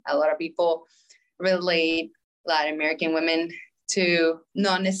A lot of people relate Latin American women to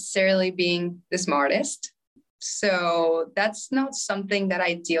not necessarily being the smartest. So that's not something that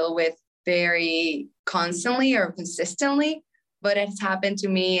I deal with very constantly or consistently, but it's happened to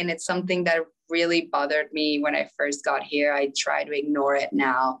me, and it's something that really bothered me when I first got here. I try to ignore it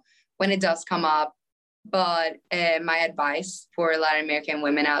now when it does come up. But my advice for Latin American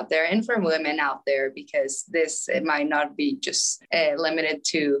women out there and for women out there, because it might not be just limited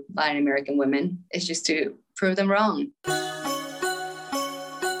to Latin American women, is just to prove them wrong.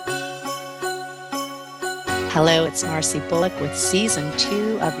 Hello, it's Marcy Bullock with Season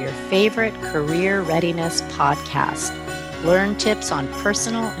 2 of your favorite career readiness podcast. Learn tips on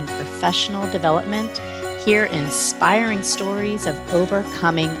personal and professional development. Hear inspiring stories of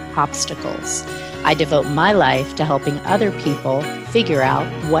overcoming obstacles. I devote my life to helping other people figure out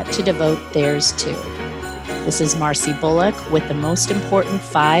what to devote theirs to. This is Marcy Bullock with the most important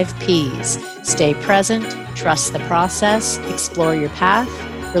 5 Ps. Stay present, trust the process, explore your path,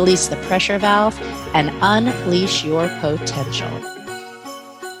 release the pressure valve, and unleash your potential.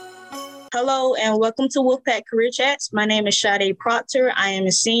 Hello and welcome to Wolfpack Career Chats. My name is Sade Proctor. I am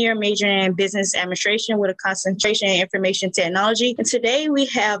a senior majoring in business administration with a concentration in information technology. And today we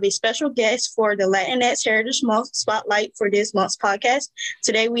have a special guest for the Latinx Heritage Month Spotlight for this month's podcast.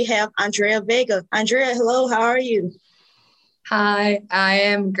 Today we have Andrea Vega. Andrea, hello, how are you? Hi, I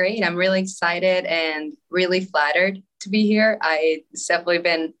am great. I'm really excited and really flattered to be here. It's definitely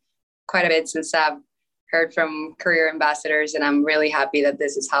been quite a bit since I've heard from career ambassadors, and I'm really happy that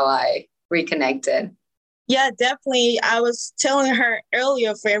this is how I reconnected. Yeah, definitely. I was telling her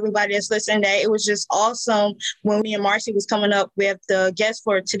earlier for everybody that's listening that it was just awesome when me and Marcy was coming up with the guest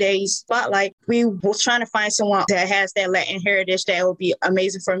for today's spotlight. We were trying to find someone that has that Latin heritage that would be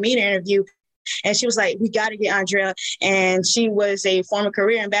amazing for me to interview. And she was like, we got to get Andrea. And she was a former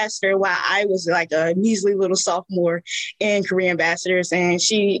career ambassador while I was like a measly little sophomore in career ambassadors. And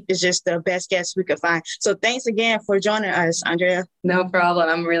she is just the best guest we could find. So thanks again for joining us, Andrea. No problem.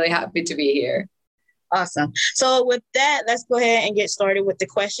 I'm really happy to be here. Awesome. So with that, let's go ahead and get started with the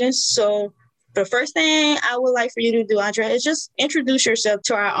questions. So the first thing I would like for you to do, Andrea, is just introduce yourself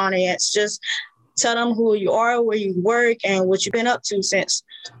to our audience. Just tell them who you are, where you work, and what you've been up to since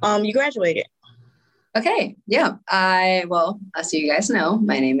you graduated. Okay. Yeah. As you guys know,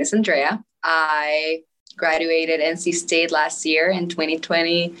 my name is Andrea. I graduated NC State last year in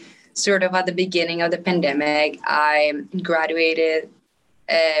 2020, sort of at the beginning of the pandemic. I graduated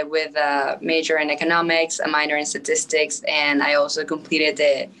with a major in economics, a minor in statistics, and I also completed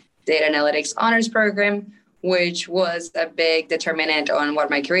the data analytics honors program, which was a big determinant on what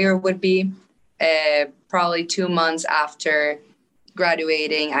my career would be. Probably 2 months after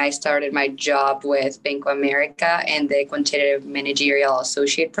graduating, I started my job with Bank of America in the Quantitative Managerial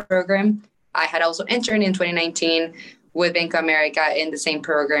Associate program. I had also interned in 2019 with Bank of America in the same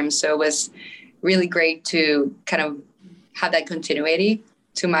program. So it was really great to kind of have that continuity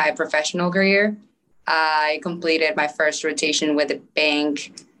to my professional career. I completed my first rotation with the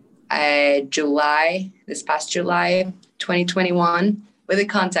bank this past July 2021 with the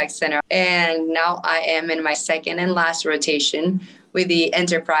contact center. And now I am in my second and last rotation with the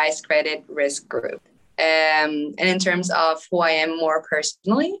Enterprise Credit Risk Group. And in terms of who I am more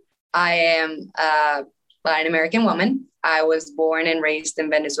personally, I am a Latin American woman. I was born and raised in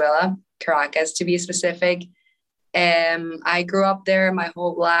Venezuela, Caracas to be specific. I grew up there my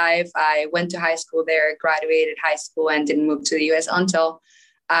whole life. I went to high school there, graduated high school, and didn't move to the US until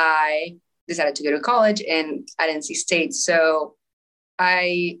I decided to go to college at NC State. So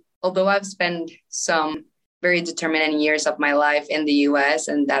although I've spent some very determinant years of my life in the US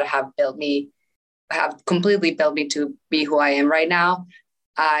and that have completely built me to be who I am right now,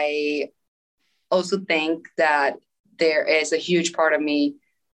 I also think that there is a huge part of me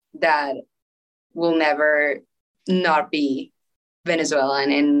that will never not be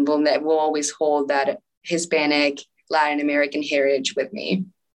Venezuelan and will always hold that Hispanic Latin American heritage with me.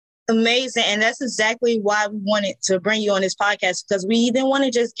 Amazing. And that's exactly why we wanted to bring you on this podcast, because we didn't want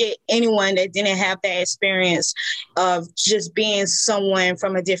to just get anyone that didn't have that experience of just being someone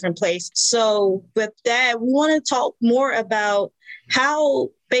from a different place. So with that, we want to talk more about how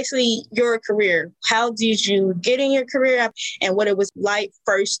basically your career, how did you get in your career and what it was like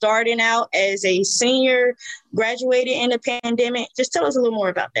first starting out as a senior, graduated in the pandemic. Just tell us a little more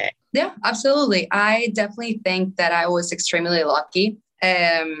about that. Yeah, absolutely. I definitely think that I was extremely lucky.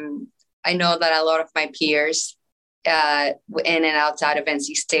 I know that a lot of my peers in and outside of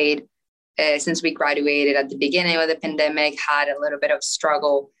NC State, since we graduated at the beginning of the pandemic, had a little bit of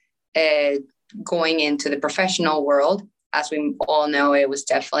struggle going into the professional world. as we all know, it was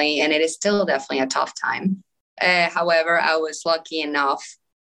definitely, and it is still definitely a tough time. However, I was lucky enough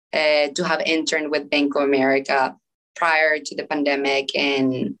to have interned with Bank of America prior to the pandemic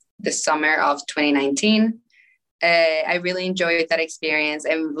in the summer of 2019. I really enjoyed that experience.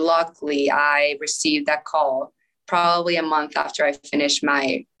 And luckily, I received that call probably a month after I finished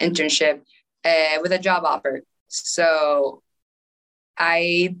my internship with a job offer. So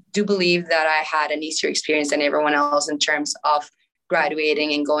I do believe that I had an easier experience than everyone else in terms of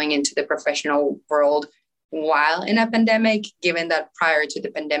graduating and going into the professional world while in a pandemic, given that prior to the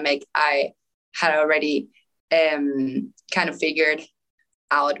pandemic, I had already kind of figured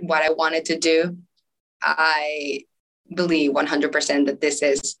out what I wanted to do. I believe 100% that this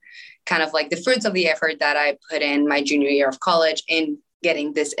is kind of like the fruits of the effort that I put in my junior year of college in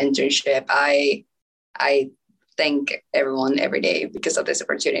getting this internship. I thank everyone every day because of this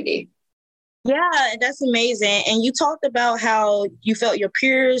opportunity. Yeah, that's amazing. And you talked about how you felt your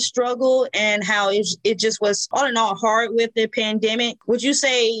peers struggled and how it just was all in all hard with the pandemic. Would you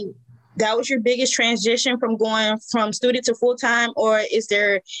say that was your biggest transition from going from student to full-time, or is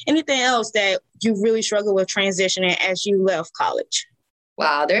there anything else that you really struggled with transitioning as you left college?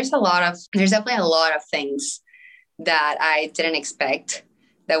 Wow, there's definitely a lot of things that I didn't expect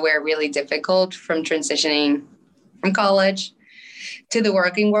that were really difficult from transitioning from college to the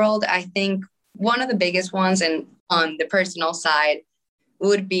working world. I think one of the biggest ones, and on the personal side,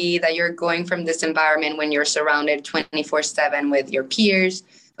 would be that you're going from this environment when you're surrounded 24/7 with your peers,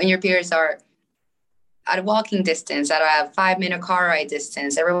 when your peers are at walking distance, at a 5-minute car ride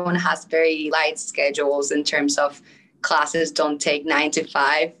distance. Everyone has very light schedules in terms of classes don't take 9 to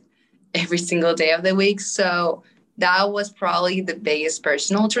 5 every single day of the week. So that was probably the biggest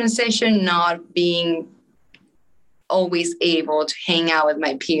personal transition, not being always able to hang out with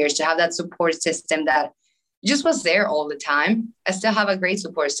my peers, to have that support system that just was there all the time. I still have a great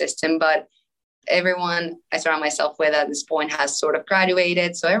support system, but everyone I surround myself with at this point has sort of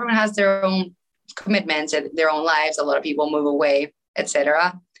graduated. So everyone has their own commitments and their own lives. A lot of people move away,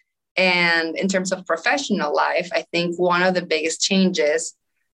 etc. And in terms of professional life, I think one of the biggest changes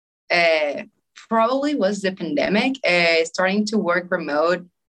probably was the pandemic. Starting to work remote,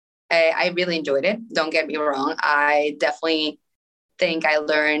 I really enjoyed it. Don't get me wrong. I definitely think I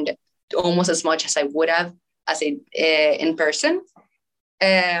learned almost as much as I would have as in person.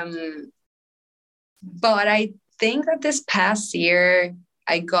 But I think that this past year,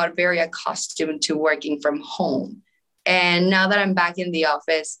 I got very accustomed to working from home. And now that I'm back in the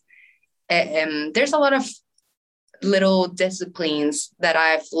office, there's a lot of little disciplines that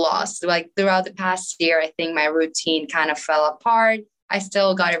I've lost. Like throughout the past year, I think my routine kind of fell apart. I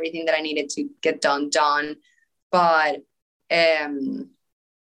still got everything that I needed to get done, but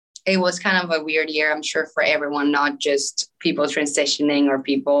it was kind of a weird year, I'm sure, for everyone, not just people transitioning or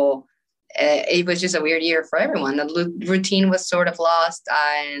people. It was just a weird year for everyone. The routine was sort of lost,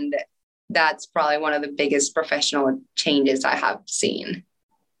 and that's probably one of the biggest professional changes I have seen.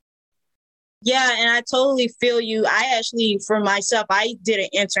 Yeah, and I totally feel you. I actually, for myself, I did an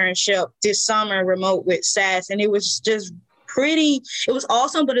internship this summer remote with SAS, and it was just it was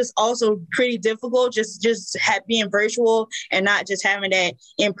awesome, but it's also pretty difficult just being virtual and not just having that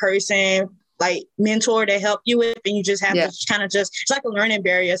in-person like mentor to help you with, and you just have to kind of it's like a learning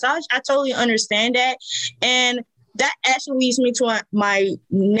barrier. So I totally understand that. And that actually leads me to my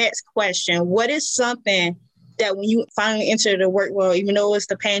next question. What is something that when you finally enter the work world, even though it's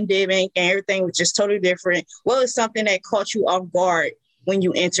the pandemic and everything was just totally different, what was something that caught you off guard when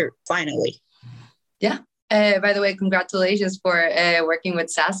you entered finally? Yeah. By the way, congratulations for working with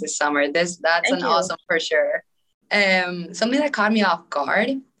SAS this summer. That's Thank you. Awesome for sure. Something that caught me off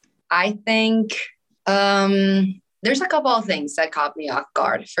guard, I think there's a couple of things that caught me off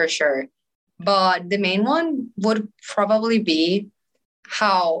guard for sure. But the main one would probably be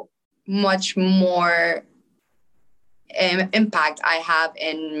how much more impact I have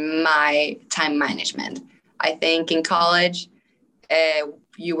in my time management. I think in college,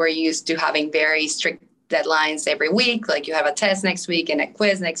 you were used to having very strict deadlines every week. Like you have a test next week and a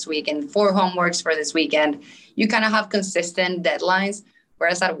quiz next week and 4 homeworks for this weekend. You kind of have consistent deadlines.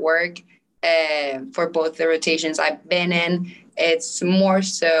 Whereas at work, for both the rotations I've been in, it's more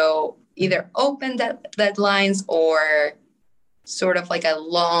so either open deadlines or sort of like a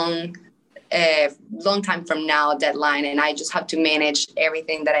long time from now deadline. And I just have to manage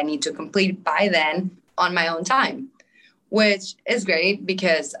everything that I need to complete by then on my own time, which is great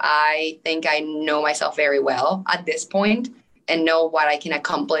because I think I know myself very well at this point and know what I can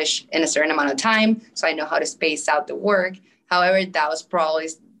accomplish in a certain amount of time. So I know how to space out the work. However, that was probably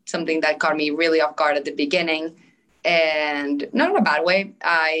something that caught me really off guard at the beginning, And not in a bad way.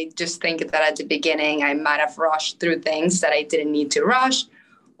 I just think that at the beginning, I might have rushed through things that I didn't need to rush,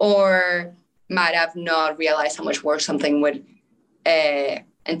 or might have not realized how much work something would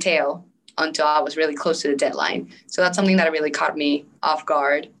entail until I was really close to the deadline. So that's something that really caught me off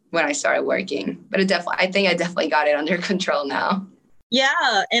guard when I started working. But I think I definitely got it under control now.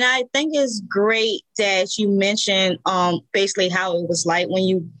 Yeah, and I think it's great that you mentioned basically how it was like when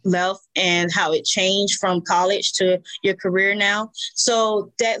you left and how it changed from college to your career now.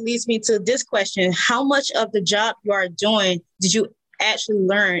 So that leads me to this question. How much of the job you are doing did you actually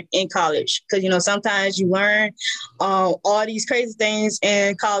learn in college? Because, sometimes you learn all these crazy things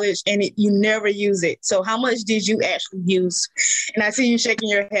in college and you never use it. So how much did you actually use? And I see you shaking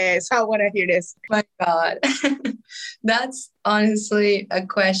your head, so I want to hear this. My God. That's honestly a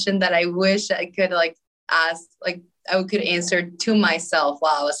question that I wish I could ask, I could answer to myself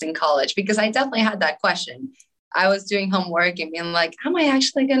while I was in college, because I definitely had that question. I was doing homework and being like, am I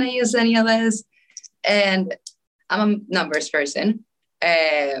actually going to use any of this? And I'm a numbers person.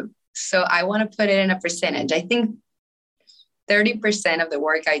 So I want to put it in a percentage. I think 30% of the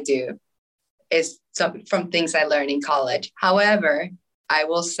work I do is from things I learned in college. However, I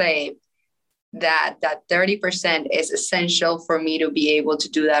will say that 30% is essential for me to be able to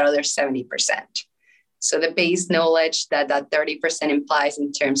do that other 70%. So the base knowledge that 30% implies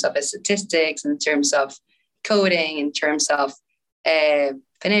in terms of statistics, in terms of coding, in terms of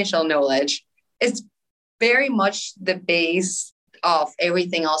financial knowledge, is very much the base of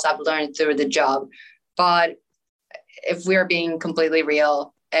everything else I've learned through the job. But if we're being completely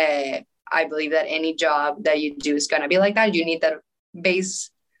real, I believe that any job that you do is going to be like that. You need that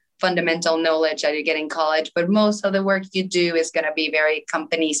base fundamental knowledge that you get in college, but most of the work you do is going to be very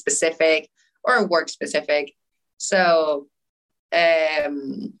company specific or work specific. So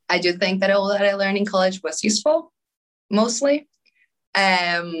I do think that all that I learned in college was useful, mostly.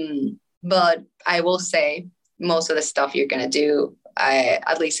 But I will say most of the stuff you're going to do,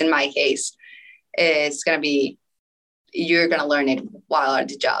 at least in my case, is going to be, you're going to learn it while at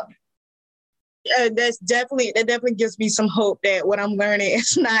the job. That definitely gives me some hope that what I'm learning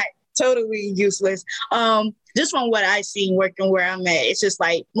is not totally useless. Just from what I see working where I'm at, it's just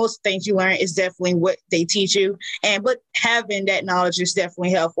like most things you learn is definitely what they teach you. But having that knowledge is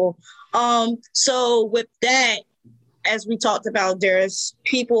definitely helpful. So with that, as we talked about, there's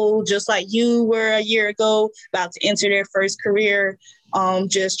people just like you were a year ago about to enter their first career,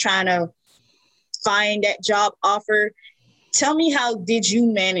 just trying to find that job offer. Tell me, how did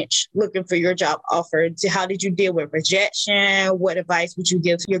you manage looking for your job offer? How did you deal with rejection? What advice would you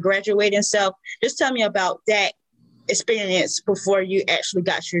give to your graduating self? Just tell me about that experience before you actually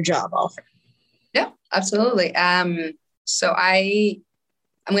got your job offer. Yeah, absolutely. So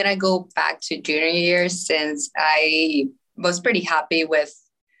I'm going to go back to junior year, since I was pretty happy with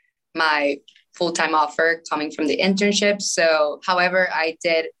my full-time offer coming from the internship. So, however, I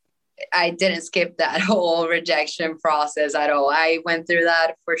didn't skip that whole rejection process at all. I went through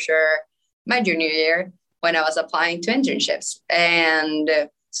that for sure my junior year when I was applying to internships. And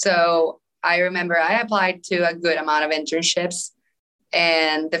so I remember I applied to a good amount of internships,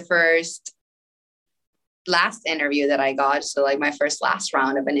 and the last interview that I got, so like my last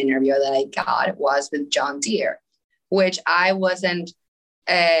round of an interview that I got, was with John Deere, which I like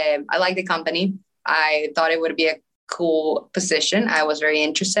the company. I thought it would be a cool position. I was very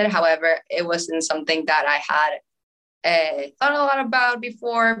interested. However, it wasn't something that I had thought a lot about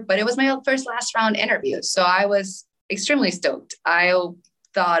before, but it was my last round interview. So I was extremely stoked. I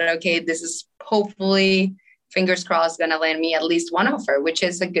thought, okay, this is hopefully, fingers crossed, going to land me at least one offer, which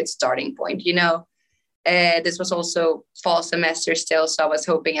is a good starting point. This was also fall semester still. So I was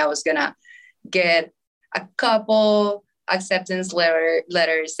hoping I was going to get a couple acceptance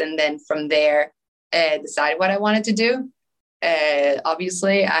letters, and then from there, decide what I wanted to do.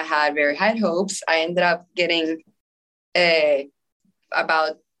 Obviously, I had very high hopes. I ended up getting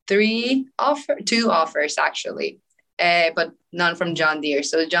about two offers actually, but none from John Deere.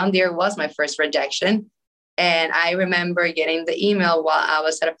 So John Deere was my first rejection. And I remember getting the email while I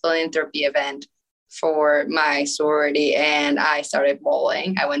was at a philanthropy event for my sorority, and I started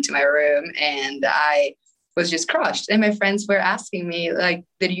bawling. I went to my room and I was just crushed. And my friends were asking me, like,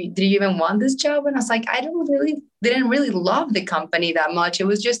 did you even want this job? And I was like, I didn't really love the company that much. It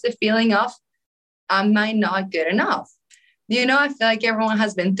was just the feeling of, am I not good enough? I feel like everyone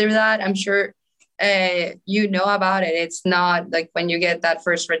has been through that. I'm sure you know about it. It's not like when you get that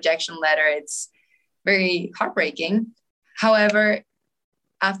first rejection letter, it's very heartbreaking. However,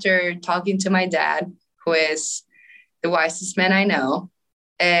 after talking to my dad, who is the wisest man I know,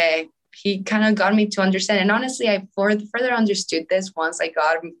 he kind of got me to understand. And honestly, I further understood this once I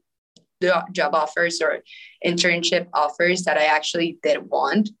got the job offers or internship offers that I actually did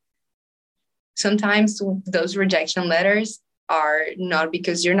want. Sometimes those rejection letters are not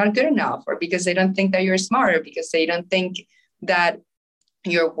because you're not good enough, or because they don't think that you're smart, or because they don't think that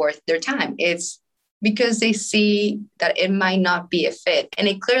you're worth their time. It's because they see that it might not be a fit. And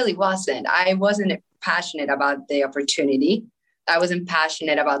it clearly wasn't. I wasn't passionate about the opportunity. I wasn't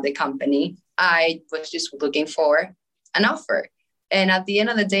passionate about the company. I was just looking for an offer. And at the end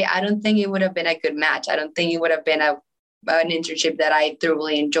of the day, I don't think it would have been a good match. I don't think it would have been an internship that I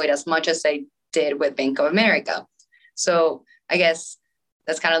thoroughly enjoyed as much as I did with Bank of America. So I guess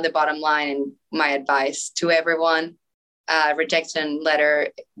that's kind of the bottom line and my advice to everyone. Rejection letter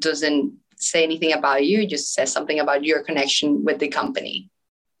doesn't say anything about you. It just says something about your connection with the company.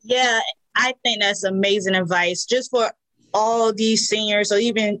 Yeah, I think that's amazing advice just for all these seniors or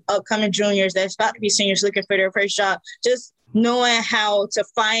even upcoming juniors that's about to be seniors looking for their first job. Just knowing how to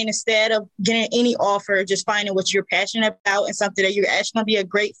find, instead of getting any offer, just finding what you're passionate about and something that you're actually going to be a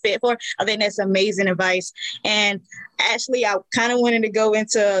great fit for. I think that's amazing advice. And actually, I kind of wanted to go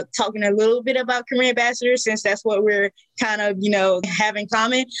into talking a little bit about career ambassadors, since that's what we're kind of, have in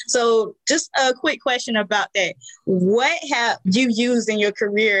common. So just a quick question about that. What have you used in your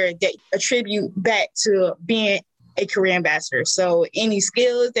career that attribute back to being a career ambassador? So any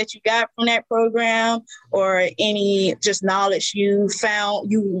skills that you got from that program, or any just knowledge you found,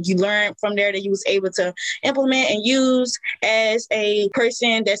 you learned from there that you was able to implement and use as a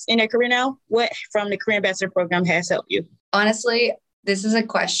person that's in their career now? What from the career ambassador program has helped you? Honestly, this is a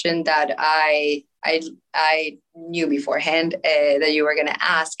question that I knew beforehand that you were going to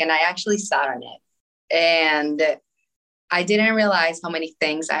ask, and I actually sat on it. And I didn't realize how many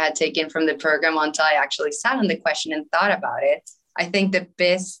things I had taken from the program until I actually sat on the question and thought about it. I think the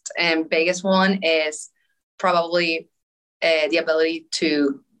best and biggest one is probably the ability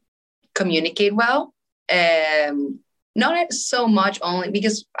to communicate well. Not so much only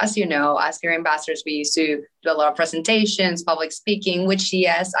because, as you know, as career ambassadors, we used to do a lot of presentations, public speaking, which,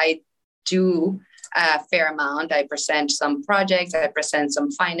 yes, I do a fair amount. I present some projects, I present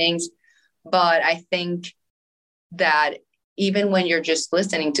some findings, but I think that even when you're just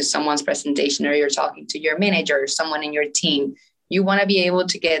listening to someone's presentation, or you're talking to your manager or someone in your team, you want to be able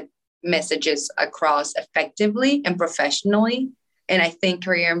to get messages across effectively and professionally. And I think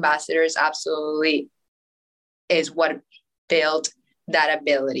career ambassadors absolutely is what built that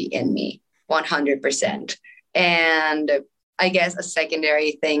ability in me 100%. And I guess a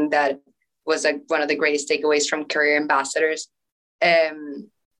secondary thing that was one of the greatest takeaways from career ambassadors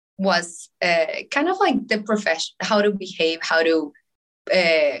was kind of like the profession, how to behave, how to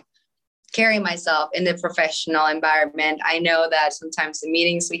carry myself in the professional environment. I know that sometimes the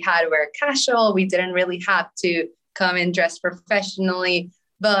meetings we had were casual. We didn't really have to come and dress professionally,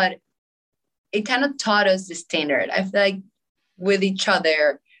 but it kind of taught us the standard. I feel like with each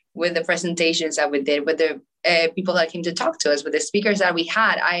other, with the presentations that we did, with the people that came to talk to us, with the speakers that we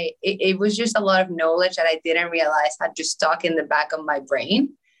had, it was just a lot of knowledge that I didn't realize had just stuck in the back of my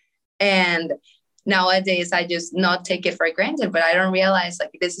brain. And nowadays, I just not take it for granted, but I don't realize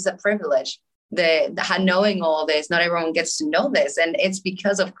like this is a privilege. The knowing all this, not everyone gets to know this, and it's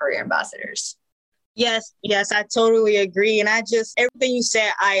because of career ambassadors. Yes, I totally agree. And everything you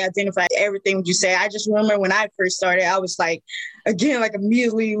said, I identified everything you said. I just remember when I first started, I was like, again, like a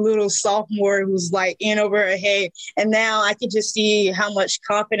measly little sophomore who's like in over her head. And now I can just see how much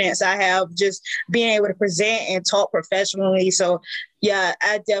confidence I have just being able to present and talk professionally. So yeah,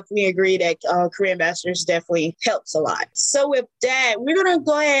 I definitely agree that career ambassadors definitely helps a lot. So with that, we're going to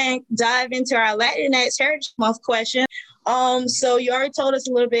go ahead and dive into our Latinx Heritage Month question. So you already told us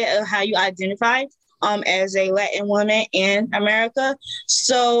a little bit of how you identify as a Latin woman in America.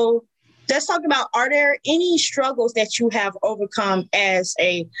 So let's talk about, are there any struggles that you have overcome as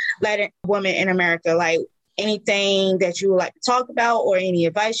a Latin woman in America? Like anything that you would like to talk about, or any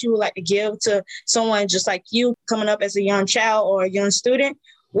advice you would like to give to someone just like you coming up as a young child or a young student?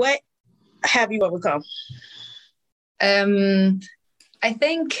 What have you overcome? I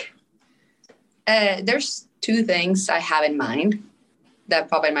think there's two things I have in mind that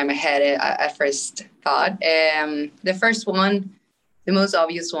pop in my head at first thought. The first one, the most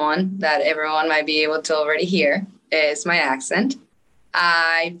obvious one that everyone might be able to already hear, is my accent.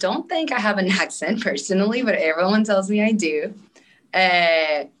 I don't think I have an accent personally, but everyone tells me I do.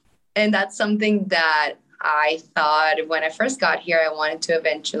 And that's something that I thought when I first got here, I wanted to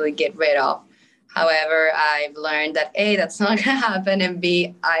eventually get rid of. However, I've learned that A, that's not going to happen, and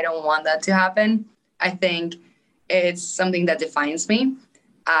B, I don't want that to happen. I think it's something that defines me.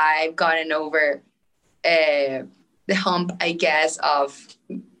 I've gotten over the hump, I guess, of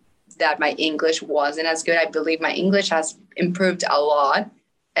that my English wasn't as good. I believe my English has improved a lot.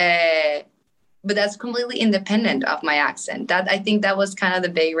 But that's completely independent of my accent. I think that was kind of the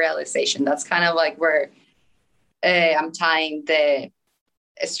big realization. That's kind of like where I'm tying the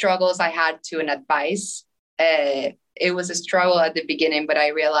struggles I had to an advice. It was a struggle at the beginning, but I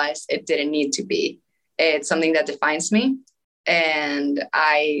realized it didn't need to be. It's something that defines me. And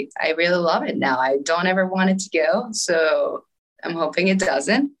I really love it now. I don't ever want it to go. So I'm hoping it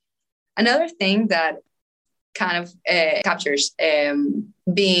doesn't. Another thing that kind of captures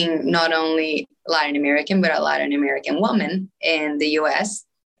being not only Latin American, but a Latin American woman in the US.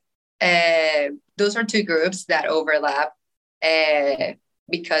 Those are two groups that overlap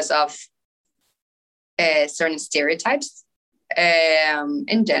because of certain stereotypes.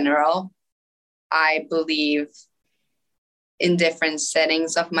 In general, I believe in different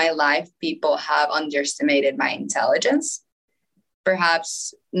settings of my life, people have underestimated my intelligence.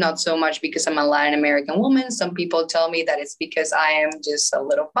 Perhaps not so much because I'm a Latin American woman. Some people tell me that it's because I am just a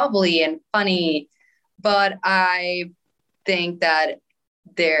little bubbly and funny. But I think that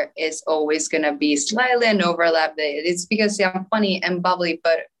there is always going to be slightly an overlap. It's because I'm funny and bubbly,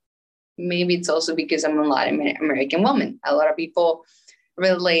 but maybe it's also because I'm a Latin American woman. A lot of people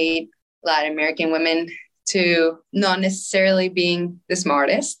relate Latin American women to not necessarily being the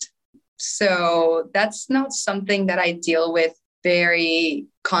smartest. So that's not something that I deal with very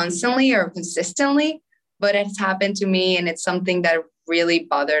constantly or consistently, but it's happened to me, and it's something that really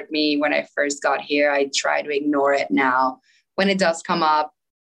bothered me when I first got here. I try to ignore it now when it does come up.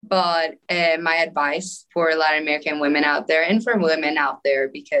 But my advice for Latin American women out there and for women out there,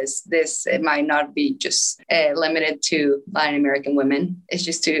 because it might not be just limited to Latin American women, is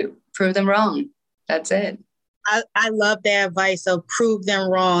just to prove them wrong. That's it. I love that advice of prove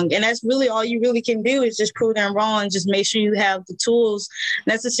them wrong. And that's really all you really can do is just prove them wrong. Just make sure you have the tools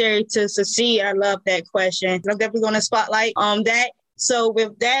necessary to succeed. I love that question. I'm definitely going to spotlight that. So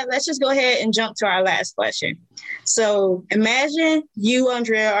with that, let's just go ahead and jump to our last question. So imagine you,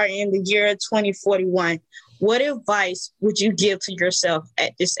 Andrea, are in the year 2041. What advice would you give to yourself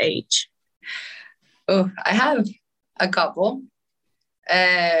at this age? Oh, I have a couple.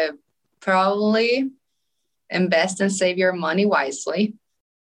 Probably invest and save your money wisely.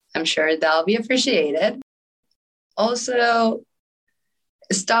 I'm sure that'll be appreciated. Also,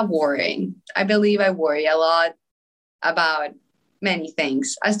 stop worrying. I believe I worry a lot about many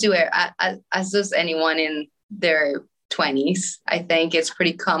things, as does anyone in their 20s. I think it's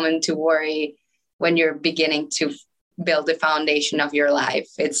pretty common to worry when you're beginning to build the foundation of your life.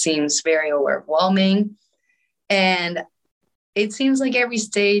 It seems very overwhelming. And it seems like every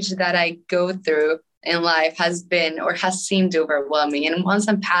stage that I go through in life has been or has seemed overwhelming. And once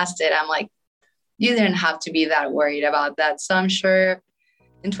I'm past it, I'm like, you didn't have to be that worried about that. So I'm sure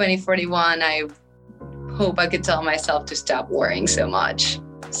in 2041, I hope I could tell myself to stop worrying so much.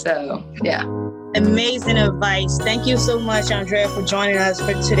 So, yeah. Amazing advice. Thank you so much, Andrea, for joining us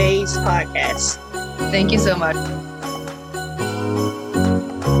for today's podcast. Thank you so much.